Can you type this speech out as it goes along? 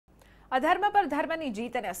અધર્મ પર ધર્મની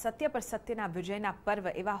જીત અને સત્ય પર સત્યના વિજયના પર્વ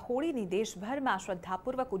એવા હોળીની દેશભરમાં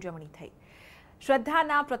શ્રદ્ધાપૂર્વક ઉજવણી થઈ।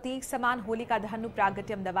 શ્રદ્ધાના પ્રતીક સમાન હોલિકા દહનનું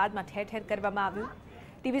પ્રાગટ્ય અમદાવાદમાં ઠેર ઠેર કરવામાં આવ્યું।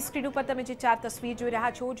 ટીવી સ્ક્રીન ઉપર તમે જે 4 તસવીર જોઈ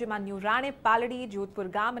રહ્યા છો, જેમાં ન્યૂ રાણે, પાલડી, જોધપુર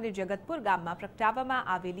ગામ અને જગતપુર ગામમાં પ્રગટાવવામાં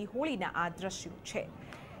આવેલી હોળીના આ દ્રશ્યો છે,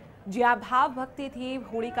 જ્યાં ભાવ ભક્તિથી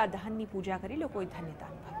હોલિકા દહનની પૂજા કરી લોકોએ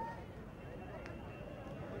ધન્યતા અનુભવી।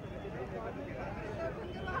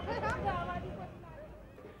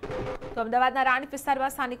 તો અમદાવાદના રાણી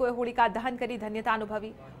વિસ્તારમાં સ્થાનિકોએ હોલિકા દહન કરી ધન્યતા અનુભવી।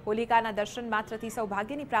 હોલિકાના દર્શન માત્રથી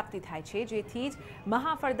સૌભાગ્યની પ્રાપ્તિ થાય છે, જેથી જ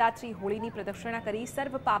મહાફળદાત્રી હોળીની પ્રદક્ષિણા કરી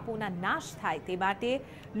સર્વ પાપોના નાશ થાય તે માટે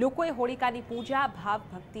લોકોએ હોલિકાની પૂજા ભાવ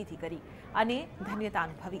ભક્તિથી કરી અને ધન્યતા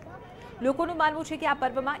અનુભવી। લોકોનું માનવું છે કે આ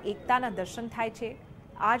પર્વમાં એકતાના દર્શન થાય છે।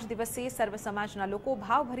 આ જ દિવસે સર્વ સમાજના લોકો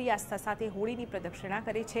ભાવભરી આસ્થા સાથે હોળીની પ્રદક્ષિણા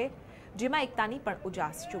કરે છે, જેમાં એકતાની પણ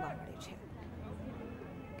ઉજાસ જોવા મળે છે।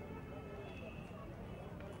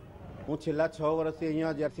 હું છેલ્લા 6 વર્ષથી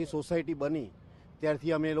અહીંયા જ્યારથી સોસાયટી બની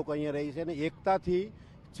ત્યારથી અમે લોકો અહીંયા રહી છે અને એકતાથી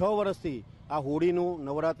 6 વર્ષથી આ હોળીનું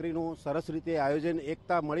નવરાત્રિનું સરસ રીતે આયોજન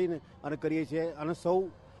એકતા મળીને અને કરીએ છીએ। અને સૌ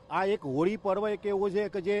આ એક હોળી પર્વ એક એવો છે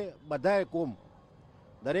કે જે બધાએ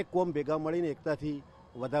દરેક કોમ ભેગા મળીને એકતાથી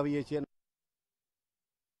વધાવીએ છીએ।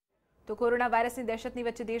 તો કોરોના વાયરસની દહેશતની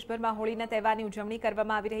વચ્ચે દેશભરમાં હોળીના તહેવારની ઉજવણી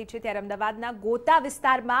કરવામાં આવી રહી છે, ત્યારે અમદાવાદના ગોતા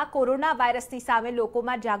વિસ્તારમાં કોરોના વાયરસની સામે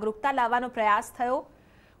લોકોમાં જાગૃતતા લાવવાનો પ્રયાસ થયો।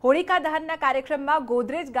 હોળિકા દહનના કાર્યક્રમમાં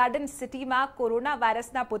ગોદરેજ ગાર્ડન સિટીમાં કોરોના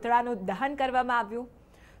વાયરસના પૂતળાનું દહન કરવામાં આવ્યું।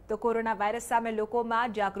 તો કોરોના વાયરસ સામે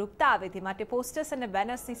લોકોમાં જાગૃતતા આવે તે માટે પોસ્ટર્સ અને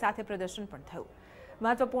બેનર્સની સાથે પ્રદર્શન પણ થયું।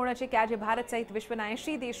 મહત્વપૂર્ણ છે કે આજે ભારત સહિત વિશ્વના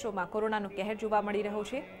 80 દેશોમાં કોરોનાનો કહેર જોવા મળી રહ્યો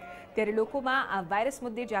છે, ત્યારે લોકોમાં આ વાયરસ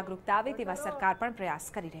મુદ્દે જાગૃતતા આવે તેવા સરકાર પણ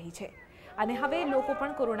પ્રયાસ કરી રહી છે અને હવે લોકો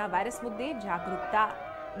પણ કોરોના વાયરસ મુદ્દે જાગૃતતા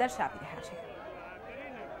દર્શાવી રહ્યા છે।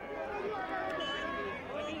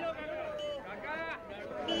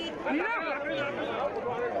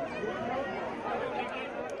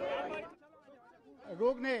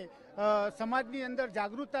 રોગને સમાજની અંદર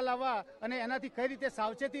જાગૃતતા લાવવા અને એનાથી કઈ રીતે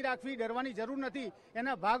સાવચેતી રાખવી, ડરવાની જરૂર નથી,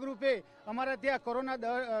 એના ભાગરૂપે અમારા ત્યાં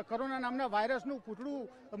કોરોના નામના વાયરસનું પૂતળું,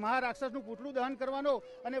 મહારાક્ષસનું પૂતળું દહન કરવાનો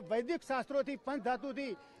અને વૈદિક શાસ્ત્રોથી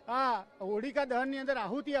પંચધાતુથી આ હોળિકા દહનની અંદર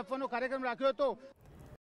આહુતિ આપવાનો કાર્યક્રમ રાખ્યો હતો।